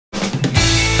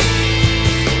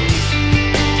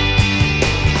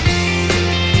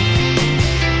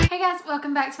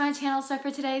back to my channel. So for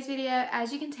today's video,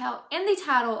 as you can tell in the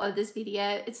title of this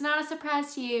video, it's not a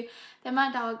surprise to you that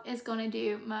my dog is going to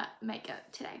do my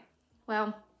makeup today.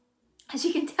 Well, as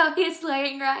you can tell, he's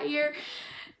laying right here.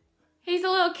 He's a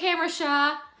little camera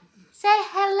shy. Say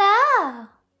hello.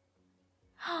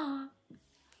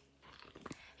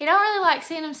 He don't really like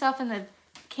seeing himself in the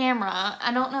camera.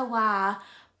 I don't know why.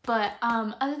 But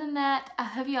other than that, I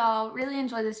hope y'all really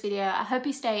enjoy this video. I hope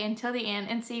you stay until the end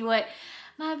and see what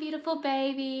my beautiful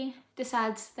baby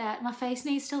decides that my face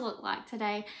needs to look like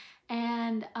today.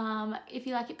 And if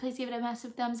you like it, please give it a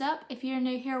massive thumbs up. If you're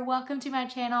new here, welcome to my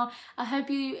channel. I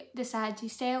hope you decide to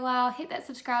stay a while. Hit that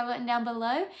subscribe button down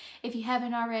below if you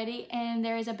haven't already. And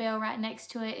there is a bell right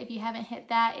next to it. If you haven't hit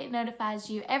that, it notifies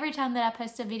you every time that I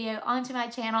post a video onto my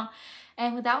channel.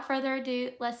 And without further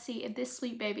ado, let's see if this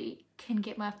sweet baby can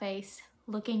get my face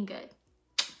looking good.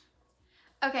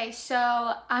 Okay,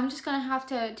 so I'm just gonna have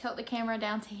to tilt the camera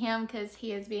down to him because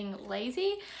he is being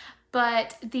lazy.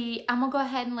 But I'm gonna go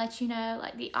ahead and let you know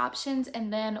like the options,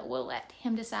 and then we'll let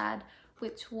him decide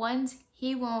which ones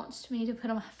he wants me to put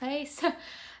on my face.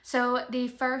 So the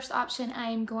first option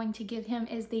I am going to give him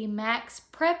is the Max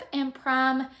Prep and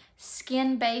Prime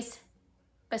Skin Base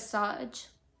Massage.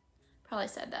 Probably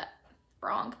said that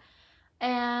wrong.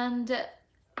 And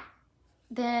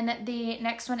then the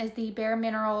next one is the Bare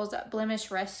Minerals Blemish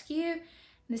Rescue.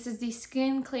 This is the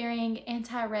Skin Clearing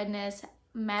Anti-Redness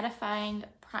Mattifying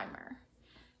Primer.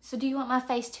 So do you want my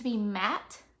face to be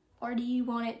matte, or do you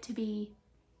want it to be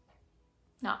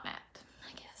not matte,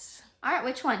 I guess? All right,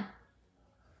 which one?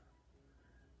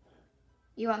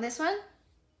 You want this one?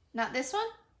 Not this one?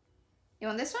 You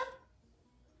want this one?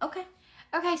 Okay.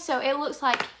 Okay, so it looks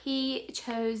like he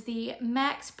chose the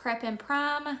Max Prep and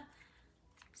Prime.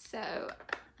 So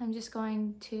I'm just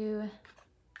going to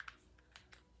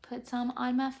put some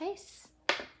on my face.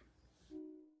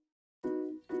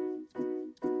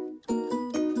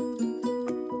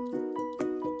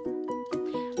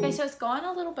 Okay, so it's going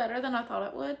a little better than I thought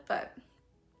it would, but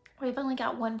we've only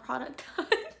got one product on.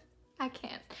 I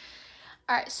can't.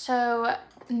 All right, so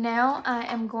now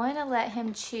I am going to let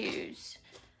him choose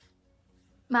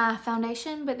my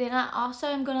foundation, but then I also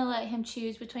am going to let him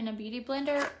choose between a beauty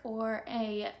blender or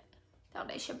a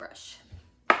foundation brush.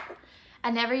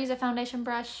 I never use a foundation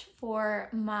brush for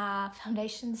my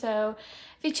foundation, so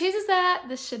if he chooses that,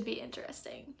 this should be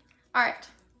interesting. All right,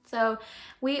 so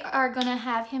we are going to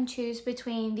have him choose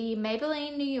between the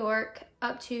Maybelline New York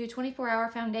Up to 24-Hour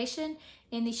Foundation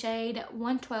in the shade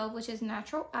 112, which is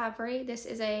Natural Ivory. This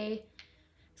is a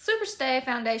Super Stay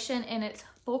foundation and it's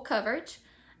full coverage.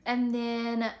 And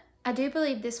then I do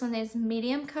believe this one is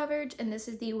medium coverage, and this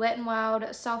is the Wet n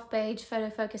Wild Soft Beige Photo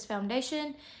Focus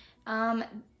Foundation. I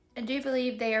do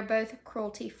believe they are both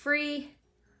cruelty free,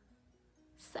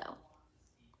 so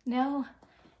no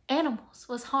animals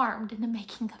was harmed in the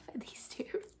making of these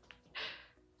two.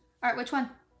 All right, which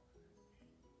one?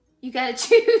 You gotta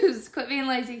choose. Quit being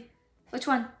lazy. Which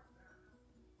one?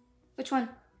 Which one?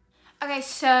 Okay,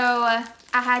 so I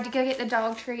had to go get the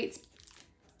dog treats.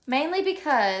 Mainly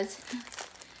because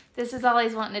this is all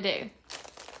he's wanting to do.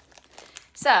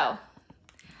 So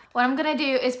what I'm gonna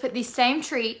do is put the same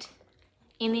treat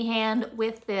in the hand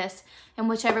with this, and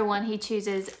whichever one he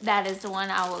chooses, that is the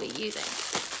one I will be using.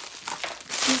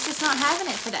 He's just not having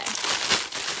it today.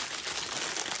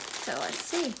 So let's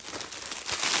see.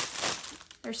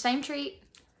 Their same treat.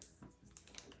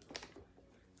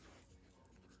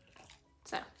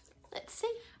 So let's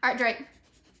see. All right, Drake,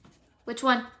 which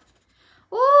one?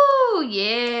 Ooh,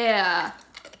 yeah.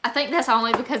 I think that's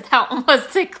only because that one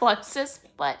was the closest,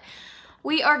 but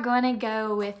we are going to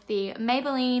go with the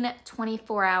Maybelline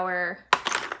 24-Hour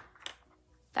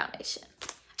Foundation.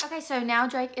 Okay, so now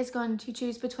Drake is going to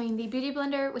choose between the Beauty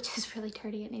Blender, which is really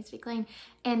dirty, it needs to be clean,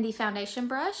 and the foundation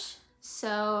brush.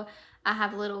 So I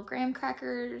have little graham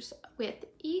crackers with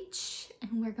each,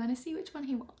 and we're going to see which one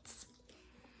he wants.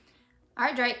 All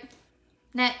right, Drake,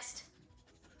 next.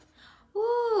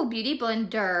 Ooh, Beauty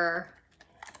Blender.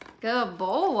 Good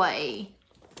boy.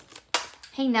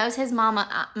 He knows his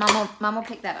mama. Mama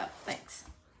picked that up. Thanks.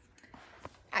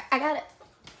 I got it.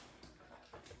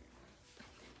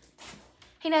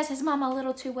 He knows his mama a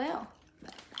little too well.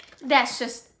 That's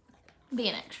just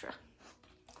being extra.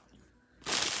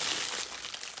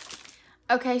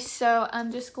 Okay, so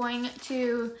I'm just going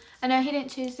to, I know he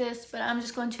didn't choose this, but I'm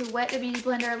just going to wet the Beauty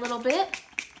Blender a little bit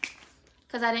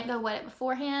because I didn't go wet it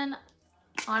beforehand.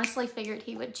 Honestly figured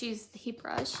he would choose the heat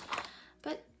brush,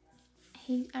 but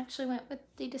he actually went with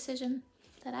the decision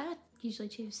that I usually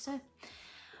choose. So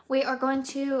we are going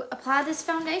to apply this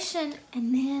foundation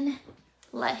and then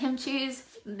let him choose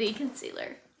the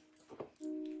concealer.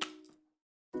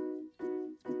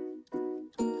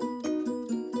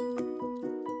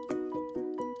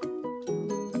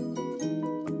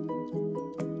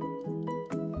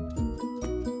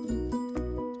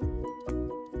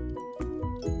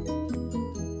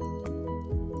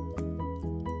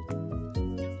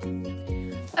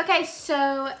 Okay,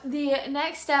 so the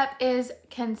next step is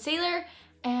concealer,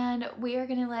 and we are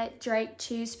gonna let Drake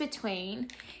choose between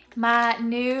my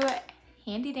new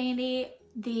handy dandy,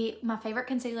 my favorite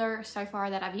concealer so far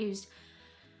that I've used.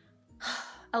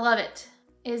 I love it.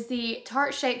 Is the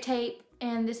Tarte Shape Tape,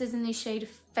 and this is in the shade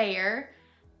Fair.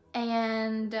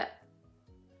 And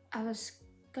I was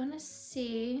gonna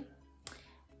see,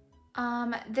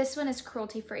 this one is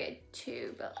cruelty free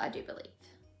too, but I do believe.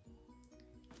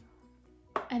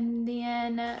 And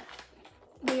then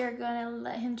we are gonna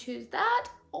let him choose that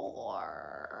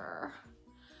or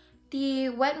the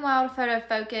Wet n Wild Photo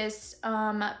Focus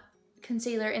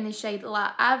concealer in the shade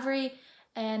Light Ivory,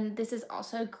 and this is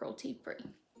also cruelty free.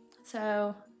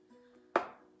 So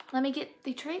let me get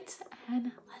the traits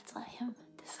and let's let him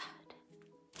decide.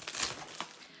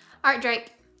 All right,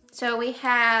 Drake. So we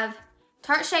have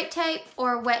Tarte Shape Tape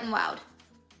or Wet n Wild.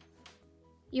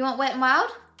 You want Wet n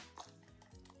Wild?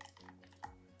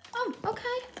 Oh,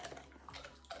 okay.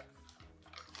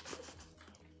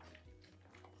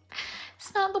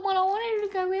 It's not the one I wanted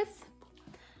to go with.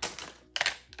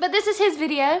 But this is his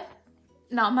video,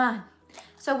 not mine.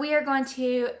 So we are going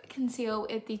to conceal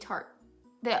with the Tarte,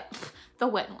 the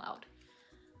Wet n Wild.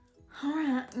 All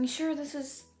right, you sure this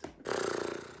is...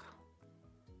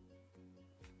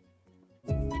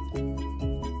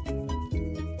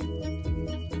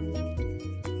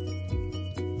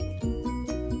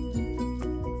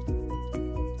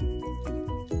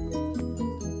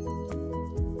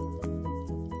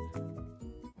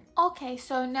 Okay,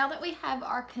 so now that we have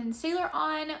our concealer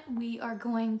on, we are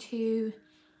going to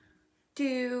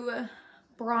do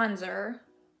bronzer.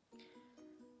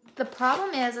 The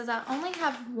problem is I only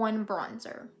have one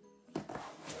bronzer.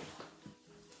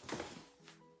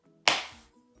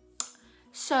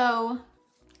 So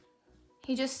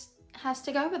he just has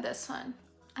to go with this one.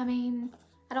 I mean,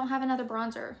 I don't have another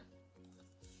bronzer.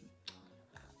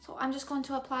 So I'm just going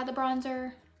to apply the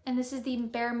bronzer, and this is the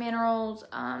Bare Minerals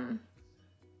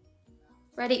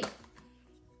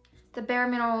the Bare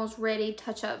Minerals Ready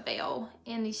Touch-Up Veil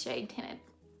in the shade Tinted.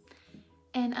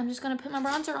 And I'm just gonna put my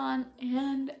bronzer on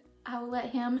and I will let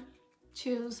him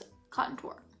choose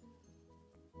contour.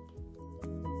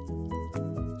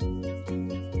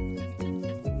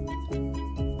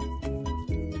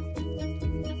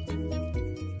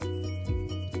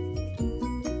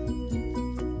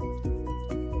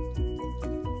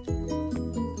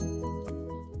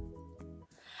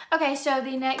 Okay, so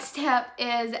the next step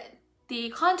is the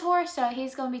contour. So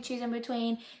he's going to be choosing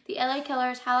between the LA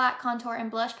Colors Highlight Contour and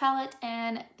Blush Palette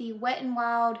and the Wet n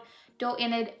Wild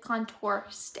Dual-Ended Contour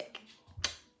Stick.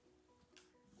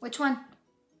 Which one?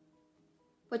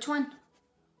 Which one?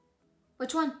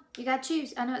 Which one? You gotta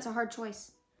choose. I know it's a hard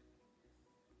choice.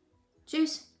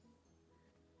 Choose.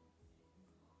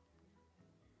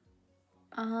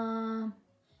 Do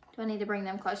I need to bring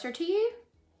them closer to you?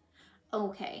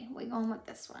 Okay, we're going with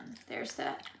this one. There's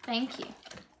that. Thank you.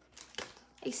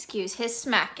 Excuse his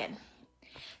smacking.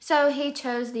 So he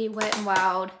chose the Wet n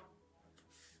Wild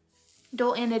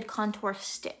Dual-Ended Contour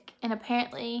Stick. And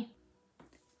apparently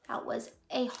that was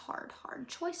a hard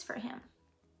choice for him.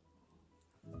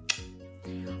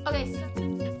 Okay,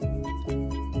 so...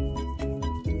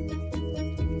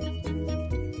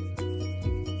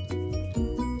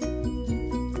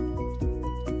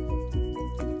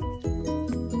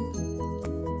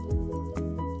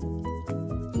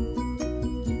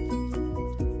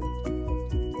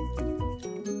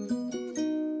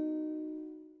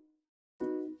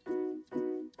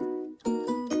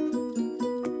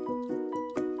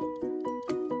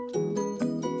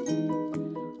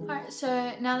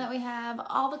 So now that we have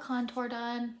all the contour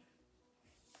done,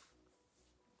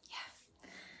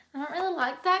 yeah, I don't really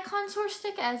like that contour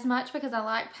stick as much because I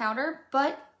like powder,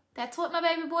 but that's what my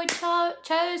baby boy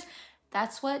chose.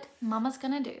 That's what mama's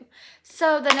gonna do.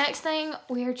 So the next thing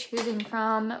we're choosing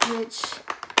from, which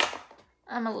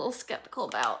I'm a little skeptical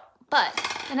about, but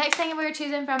the next thing we're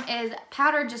choosing from is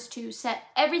powder just to set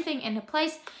everything into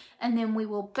place, and then we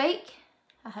will bake.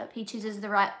 I hope he chooses the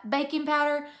right baking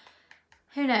powder.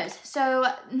 Who knows? So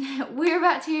we're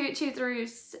about to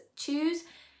choose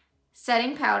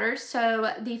setting powders.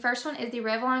 So the first one is the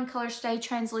Revlon Colorstay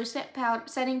Translucent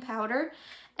Setting Powder.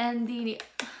 And the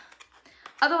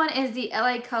other one is the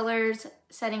LA Colors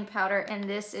Setting Powder. And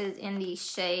this is in the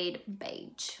shade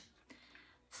Beige.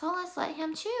 So let's let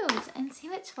him choose and see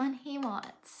which one he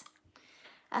wants.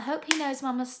 I hope he knows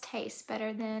Mama's taste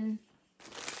better than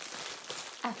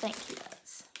I think he does.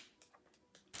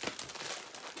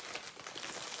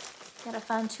 Gotta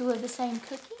find two of the same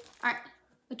cookie. All right,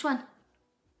 which one?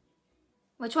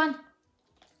 Which one?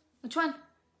 Which one?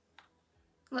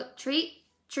 Look, treat,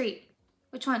 treat.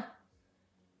 Which one?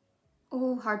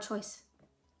 Oh, hard choice.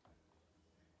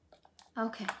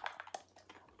 Okay.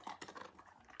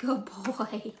 Good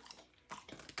boy.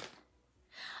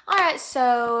 All right,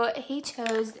 so he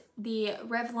chose the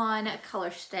Revlon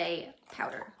Color Stay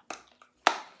powder.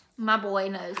 My boy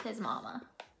knows his mama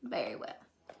very well.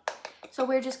 So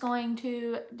we're just going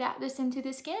to dab this into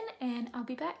the skin, and I'll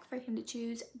be back for him to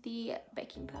choose the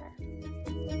baking powder.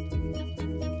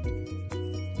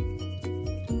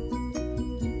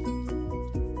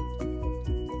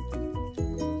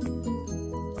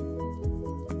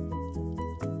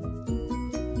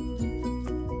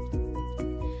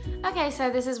 Okay, so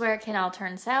this is where it can all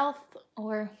turn south,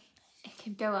 or it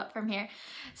can go up from here.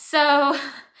 So,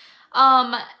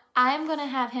 I'm gonna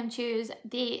have him choose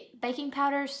the baking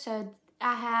powder. So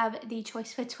I have the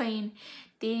choice between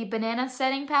the banana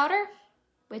setting powder,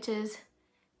 which is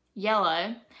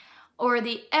yellow, or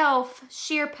the e.l.f.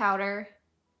 sheer powder,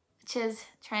 which is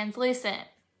translucent.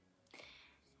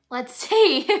 Let's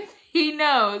see if he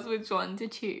knows which one to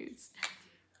choose.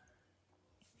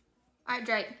 All right,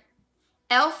 Drake.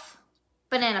 e.l.f.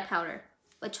 banana powder.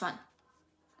 Which one?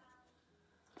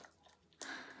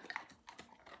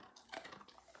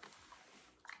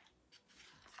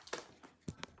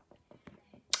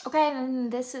 Okay,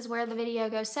 and this is where the video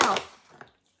goes south.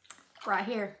 Right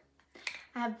here.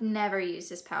 I have never used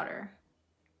this powder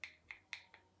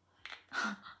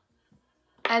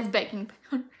as baking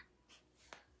powder.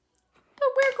 But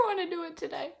we're going to do it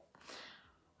today.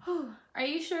 Are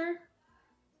you sure?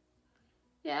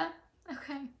 Yeah?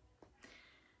 Okay.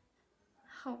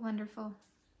 Oh, wonderful.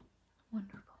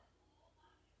 Wonderful.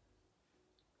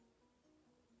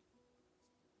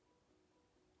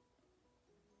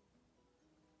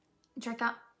 Drake,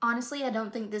 honestly, I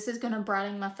don't think this is going to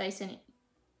brighten my face any.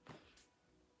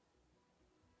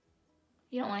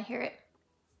 You don't want to hear it.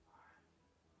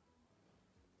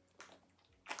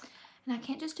 And I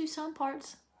can't just do some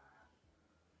parts.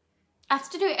 I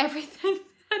have to do everything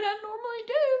that I normally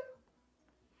do.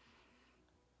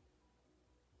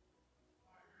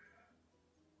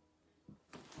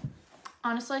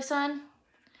 Honestly, son,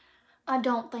 I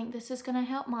don't think this is gonna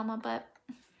help Mama, but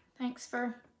thanks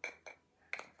for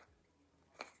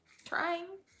trying.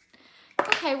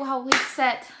 Okay, well, we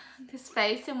set this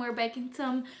face and we're baking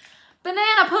some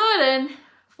banana pudding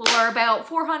for about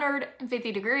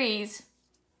 450 degrees.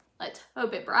 Let's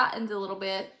hope it brightens a little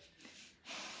bit.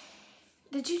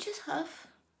 Did you just huff?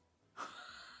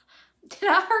 Did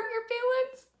I hurt your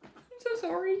feelings? I'm so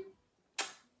sorry.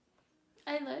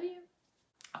 I love you.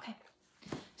 Okay,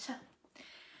 so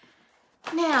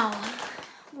now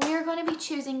we're going to be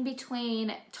choosing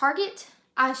between Target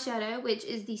eyeshadow, which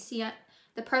is the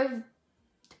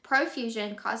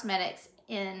Profusion Cosmetics,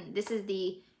 and this is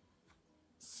the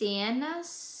Sienna.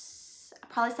 I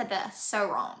probably said that so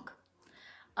wrong.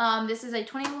 This is a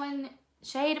 21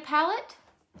 shade palette,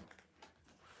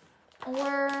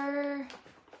 or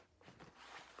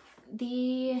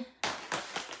the,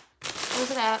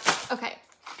 where's it at? Okay.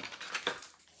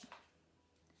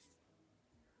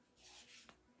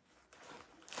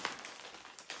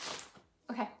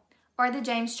 Okay, or the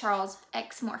James Charles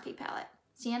X Morphe palette.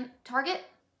 See in Target,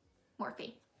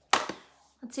 Morphe.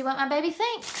 Let's see what my baby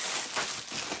thinks.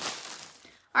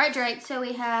 All right, Drake, so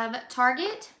we have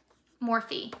Target,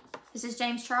 Morphe. This is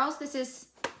James Charles. This is,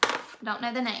 I don't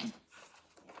know the name.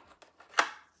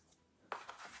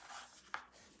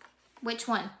 Which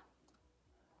one?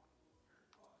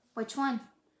 Which one?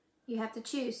 You have to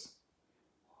choose.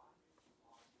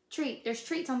 Treat. There's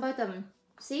treats on both of them.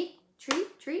 See?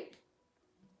 Treat, treat.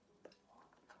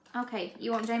 Okay,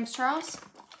 you want James Charles?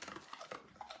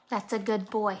 That's a good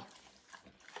boy.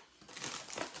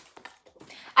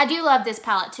 I do love this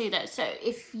palette too, though. So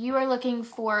if you are looking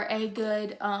for a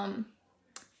good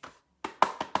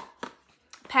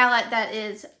palette that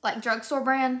is like drugstore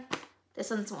brand, this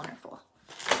one's wonderful.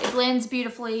 It blends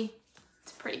beautifully.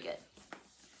 It's pretty good.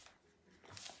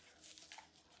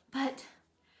 But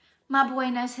my boy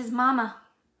knows his mama.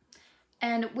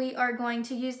 And we are going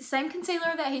to use the same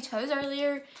concealer that he chose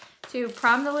earlier to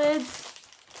prime the lids.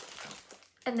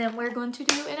 And then we're going to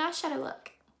do an eyeshadow look.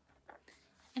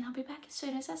 And I'll be back as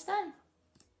soon as that's done.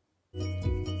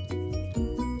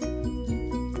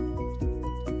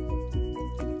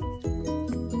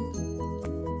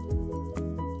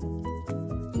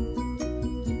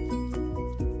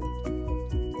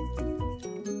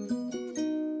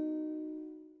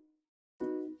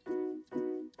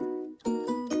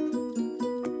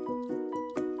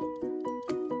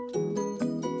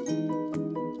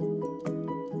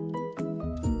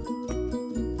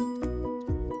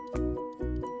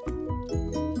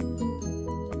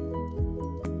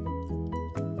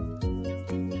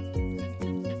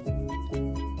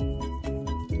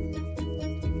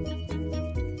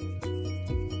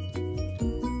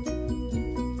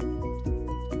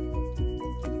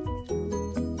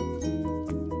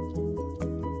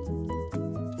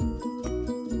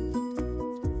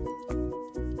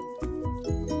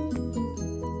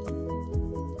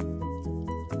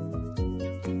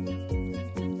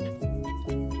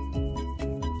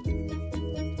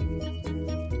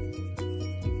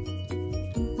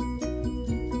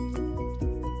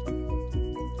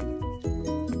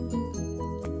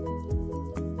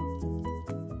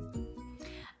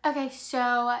 Okay,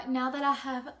 so now that I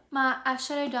have my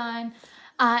eyeshadow done,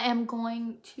 I am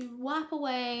going to wipe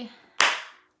away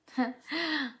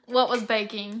what was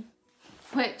baking,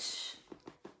 which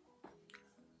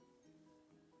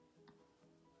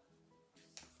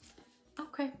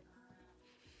okay.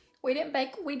 We didn't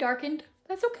bake, we darkened.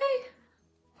 That's okay.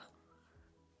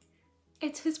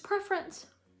 It's his preference.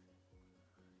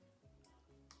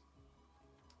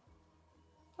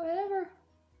 Whatever.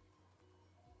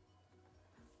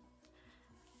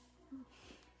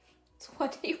 It's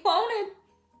what he wanted.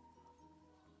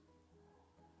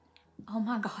 Oh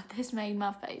my God, this made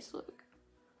my face look.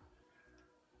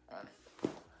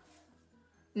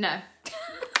 No.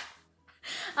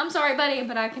 I'm sorry, buddy,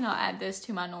 but I cannot add this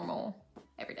to my normal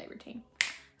everyday routine.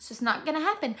 It's just not gonna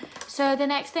happen. So the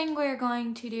next thing we're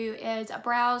going to do is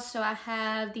brows. So I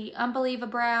have the Unbelievable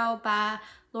Brow by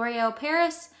L'Oreal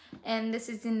Paris, and this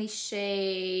is in the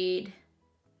shade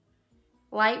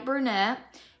Light Brunette.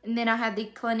 And then I have the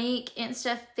Clinique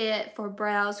Insta Fit for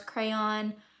Brows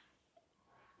Crayon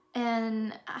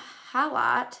and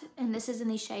Highlight, and this is in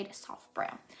the shade Soft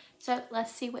Brown. So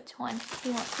let's see which one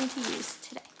he wants me to use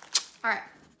today. All right,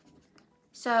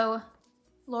 so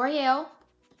L'Oreal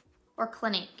or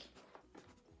Clinique?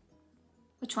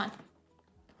 Which one?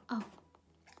 Oh,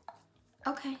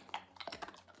 okay.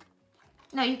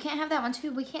 No, you can't have that one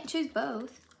too. We can't choose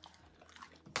both.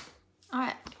 All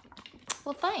right,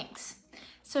 well, thanks.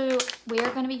 So we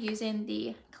are gonna be using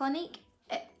the Clinique.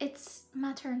 It's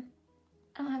my turn.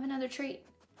 I don't have another treat.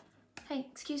 Hey,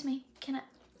 excuse me. Can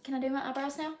I do my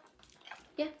eyebrows now?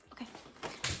 Yeah, okay.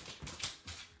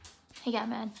 He got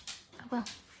mad. Oh well.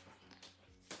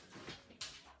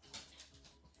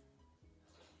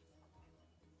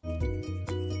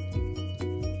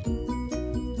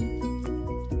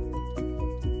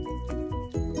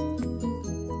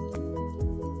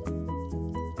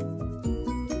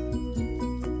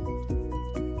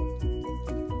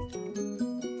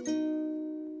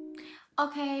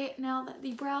 Okay, now that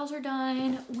the brows are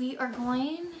done, we are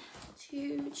going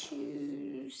to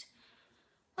choose,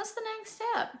 what's the next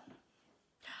step?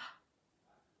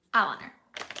 Eyeliner.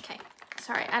 Okay,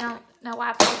 sorry, I don't know why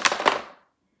I put.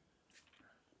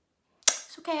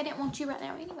 It's okay, I didn't want you right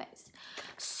now anyways.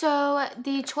 So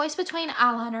the choice between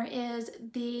eyeliner is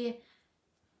the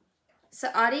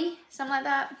Saadi, something like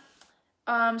that.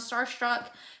 Starstruck.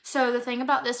 So the thing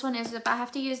about this one is if I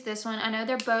have to use this one, I know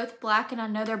they're both black and I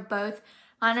know they're both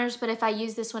liners, but if I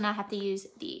use this one, I have to use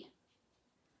the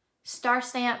star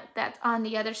stamp that's on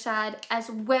the other side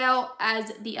as well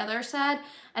as the other side,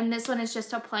 and this one is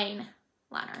just a plain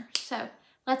liner. So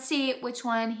let's see which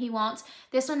one he wants.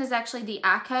 This one is actually the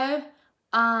Ico.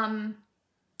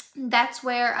 That's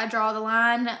where I draw the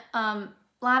line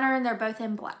liner, and they're both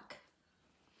in black.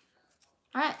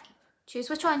 All right, choose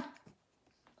which one.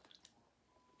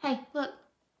 Hey, look,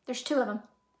 there's two of them.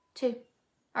 Two.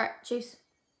 All right, choose.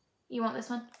 You want this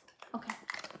one? Okay.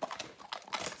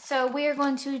 So we are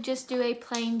going to just do a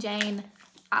plain Jane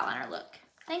eyeliner look.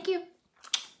 Thank you.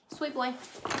 Sweet boy.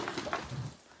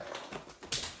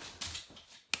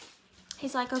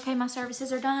 He's like, okay, my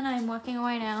services are done. I'm walking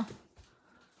away now.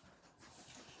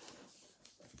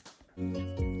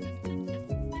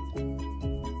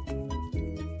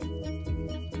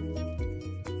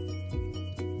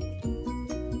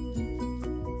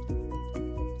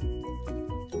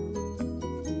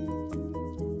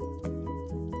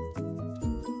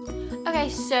 Okay,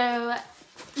 so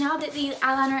now that the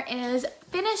eyeliner is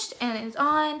finished and is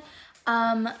on,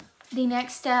 the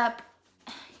next step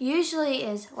usually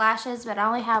is lashes, but I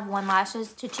only have one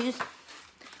lashes to choose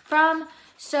from.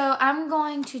 So I'm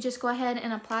going to just go ahead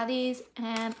and apply these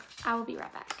and I will be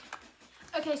right back.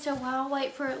 Okay, so while I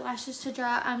wait for lashes to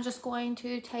dry, I'm just going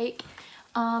to take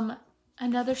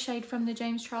another shade from the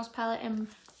James Charles palette and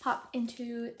pop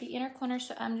into the inner corner.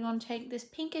 So I'm going to take this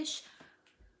pinkish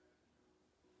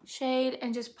shade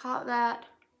and just pop that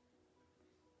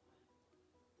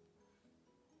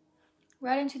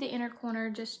right into the inner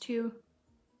corner just to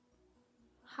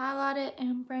highlight it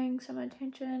and bring some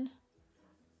attention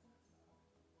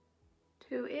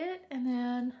to it, and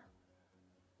then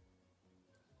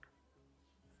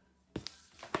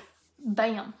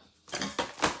bam,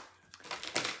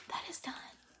 that is done.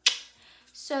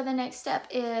 So the next step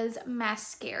is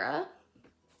mascara.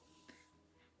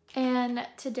 And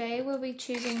today we'll be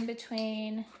choosing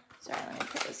between, sorry, let me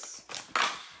put this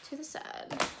to the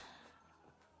side.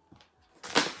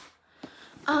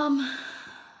 Where'd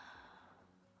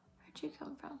you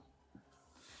come from?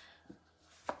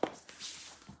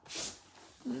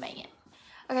 Man.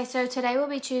 Okay, so today we'll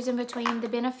be choosing between the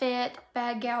Benefit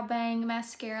Bad Gal Bang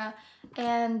Mascara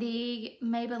and the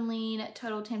Maybelline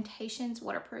Total Temptations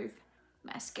Waterproof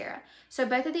Mascara. So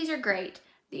both of these are great.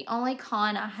 The only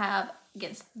con I have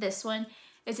against this one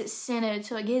is it's scented,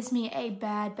 so it gives me a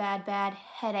bad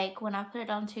headache when I put it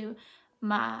onto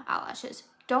my eyelashes.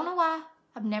 Don't know why.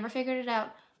 I've never figured it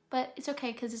out, but it's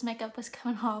okay because this makeup was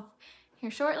coming off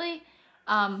here shortly.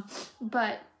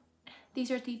 But these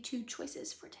are the two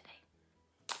choices for today.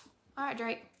 All right,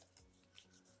 Drake.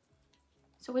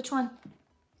 So which one?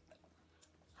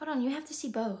 Hold on, you have to see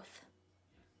both.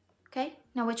 Okay,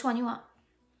 now which one you want?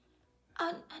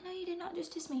 I know you did not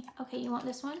just diss me. Okay, you want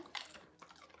this one?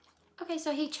 Okay,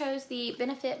 so he chose the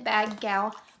Benefit Bad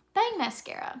Gal Bang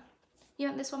Mascara. You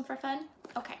want this one for fun?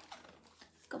 Okay,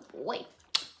 good boy.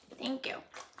 Thank you.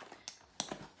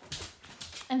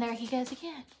 And there he goes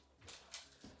again.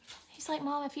 He's like,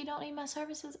 Mom, if you don't need my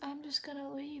services, I'm just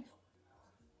gonna leave.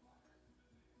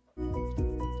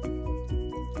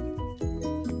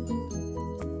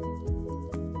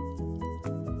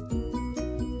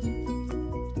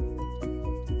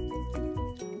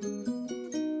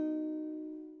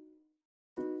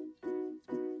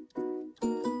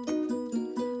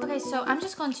 Okay, so I'm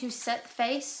just going to set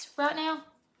face right now.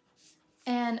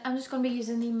 And I'm just going to be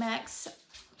using the MAC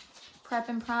Prep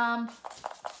and Prime.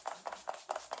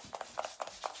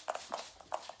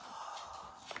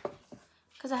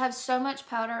 Because I have so much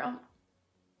powder on.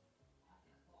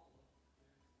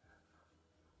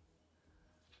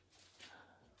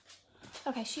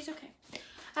 Okay, she's okay.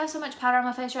 I have so much powder on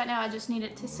my face right now, I just need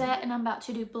it to set, and I'm about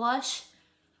to do blush.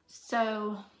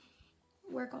 So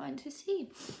we're going to see.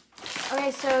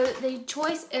 Okay, so the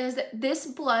choice is this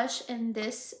blush and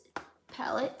this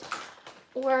palette,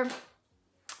 or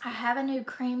I have a new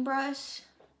cream brush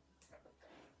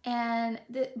and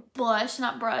the blush,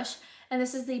 not brush, and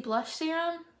this is the blush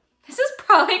serum. This is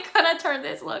probably gonna turn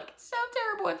this look so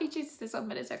terrible if he chooses this one,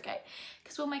 but it's okay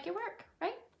because we'll make it work,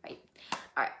 right? Right.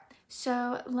 All right,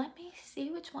 so let me see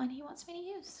which one he wants me to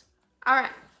use. All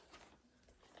right.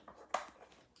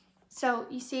 So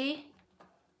you see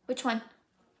which one?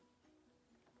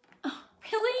 Oh,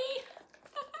 really?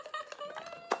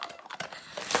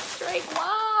 Drake,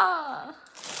 wow.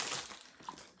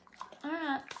 All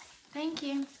right, thank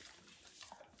you.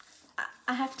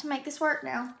 I have to make this work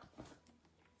now.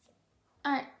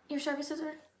 All right, your services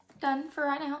are done for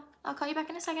right now. I'll call you back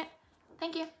in a second.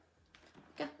 Thank you.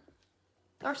 Go.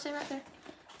 Or stay right there.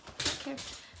 Take care.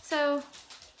 So,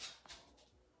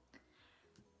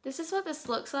 this is what this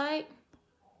looks like.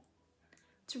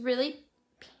 It's really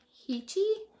peachy.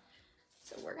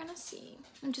 So we're gonna see.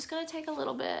 I'm just gonna take a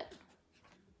little bit.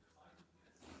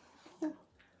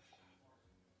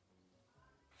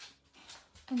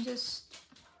 And just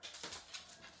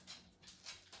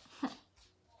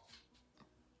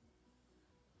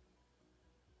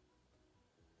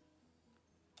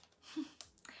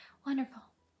wonderful.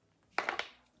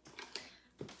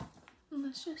 And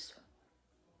let's just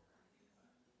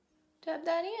dab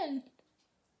that in.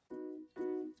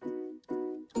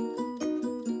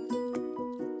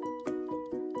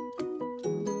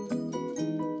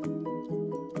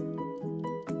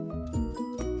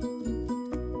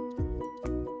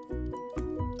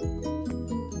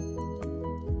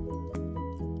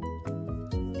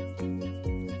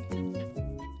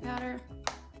 Powder.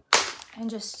 And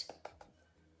just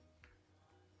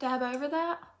dab over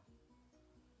that.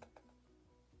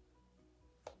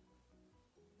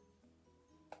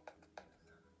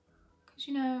 Because,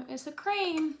 you know, it's a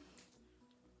cream.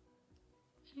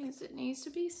 It needs to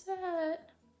be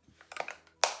set.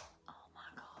 Oh my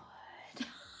God.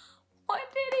 What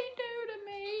did he do to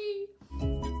me?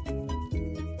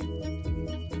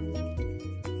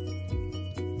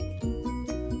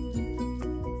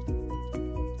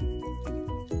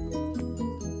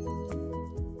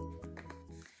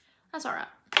 That's all right.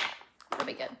 It'll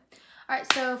be good. All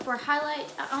right, so for highlight,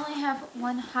 I only have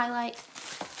one highlight.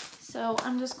 So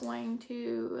I'm just going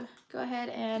to go ahead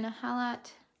and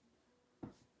highlight.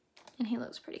 And he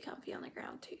looks pretty comfy on the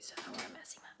ground too, so I don't want to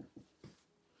mess him up.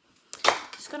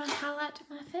 Just gonna highlight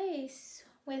my face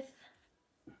with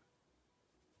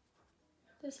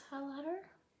this highlighter.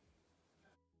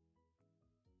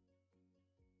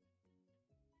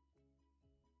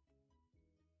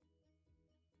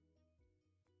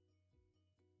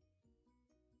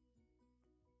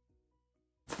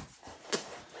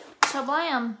 So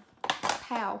blam,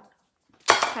 pow.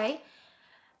 Okay,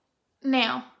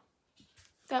 now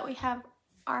that we have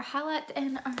our highlight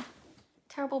and our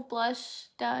terrible blush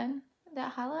done,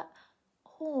 that highlight,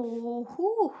 oh,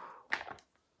 whew.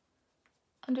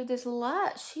 Under this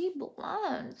light, she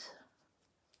blinds.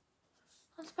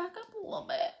 Let's back up a little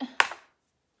bit.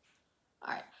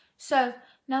 All right, so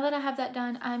now that I have that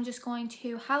done, I'm just going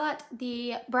to highlight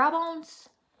the brow bones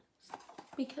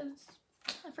because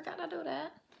I forgot to do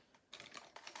that.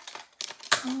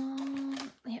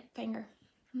 Yeah, finger.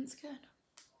 That's good.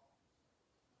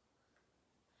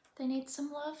 They need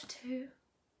some love too.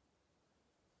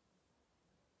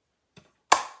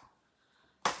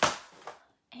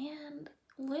 And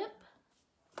lip.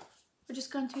 We're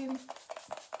just going to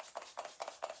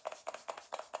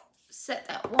set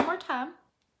that one more time.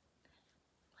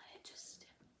 Let it just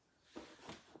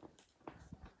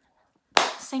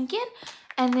sink in.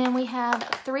 And then we have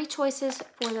 3 choices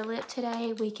for the lip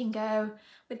today. We can go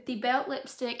with the Belt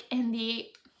lipstick in the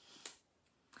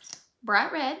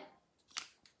bright red,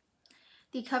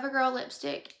 the CoverGirl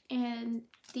lipstick in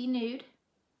the nude.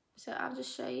 So I'll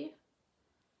just show you.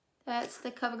 That's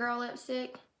the CoverGirl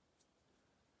lipstick.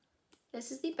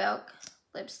 This is the Belk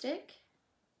lipstick.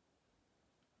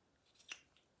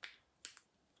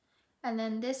 And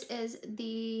then this is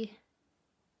the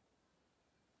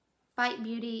Bite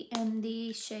Beauty in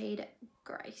the shade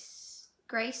Glace.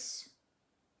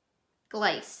 Oh,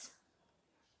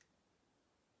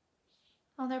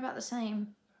 they're about the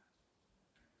same.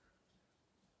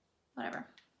 Whatever.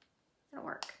 It'll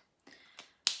work.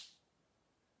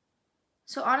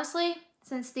 So honestly,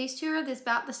 since these two are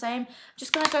about the same, I'm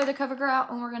just going to throw the CoverGirl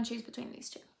out and we're going to choose between these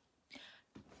two.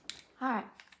 Alright.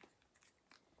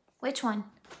 Which one?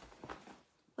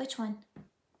 Which one?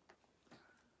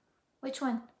 Which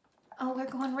one? Oh, we're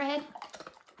going red.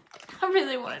 I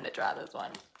really wanted to try this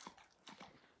one.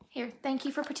 Here, thank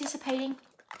you for participating.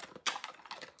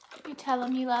 You tell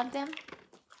them you love them.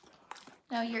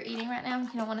 No, you're eating right now. You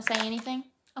don't want to say anything?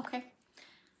 Okay.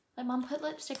 Let Mom put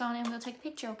lipstick on and we'll take a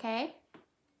picture, okay?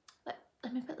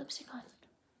 Let me put lipstick on.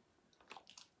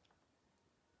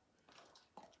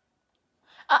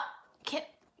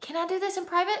 Can I do this in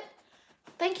private?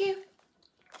 Thank you.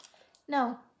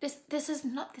 No, this is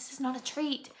not a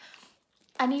treat.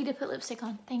 I need to put lipstick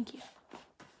on. Thank you.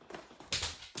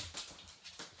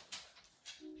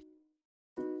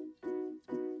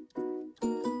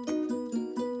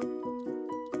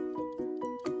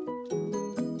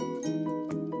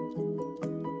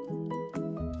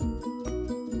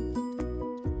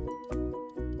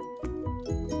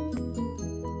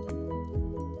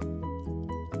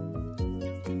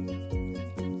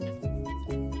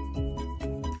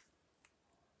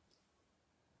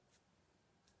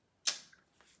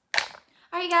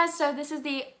 Alright guys, so this is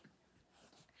the,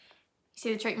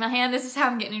 see the trick in my hand? This is how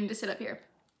I'm getting him to sit up here.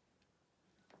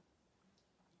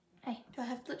 Hey, do I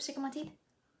have lipstick on my teeth?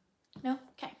 No?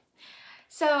 Okay.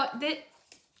 So,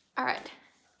 alright.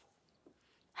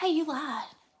 Hey, you lied.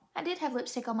 I did have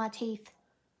lipstick on my teeth.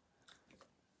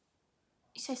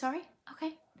 You say sorry?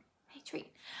 Okay. Hey, treat.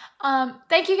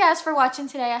 Thank you guys for watching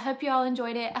today. I hope you all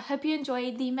enjoyed it. I hope you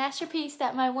enjoyed the masterpiece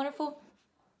that my wonderful...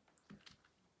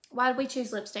 Why did we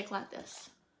choose lipstick like this?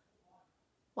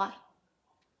 Why?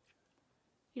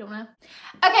 You don't know?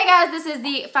 Okay guys, this is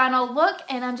the final look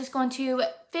and I'm just going to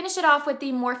finish it off with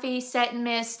the Morphe Set and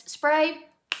Mist spray.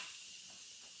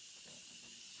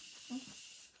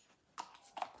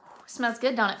 Smells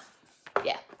good, don't it?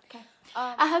 Yeah. Okay.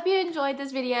 I hope you enjoyed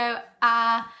this video.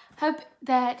 I hope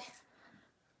that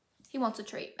he wants a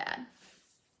treat bad.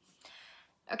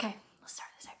 Okay, let's start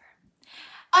this over.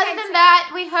 Other than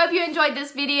that, we hope you enjoyed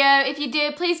this video. If you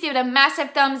did, please give it a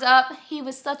massive thumbs up. He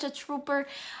was such a trooper.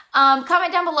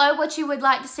 Comment down below what you would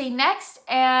like to see next.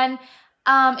 And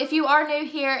if you are new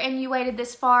here and you waited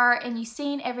this far and you've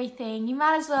seen everything, you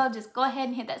might as well just go ahead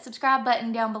and hit that subscribe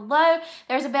button down below.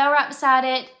 There's a bell right beside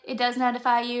it. It does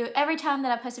notify you every time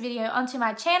that I post a video onto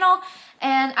my channel.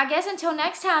 And I guess until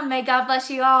next time, may God bless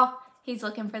you all. He's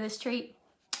looking for this treat.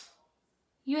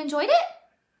 You enjoyed it?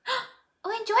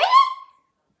 Oh, enjoyed it?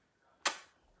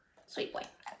 Sweet boy.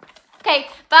 Okay,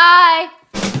 bye.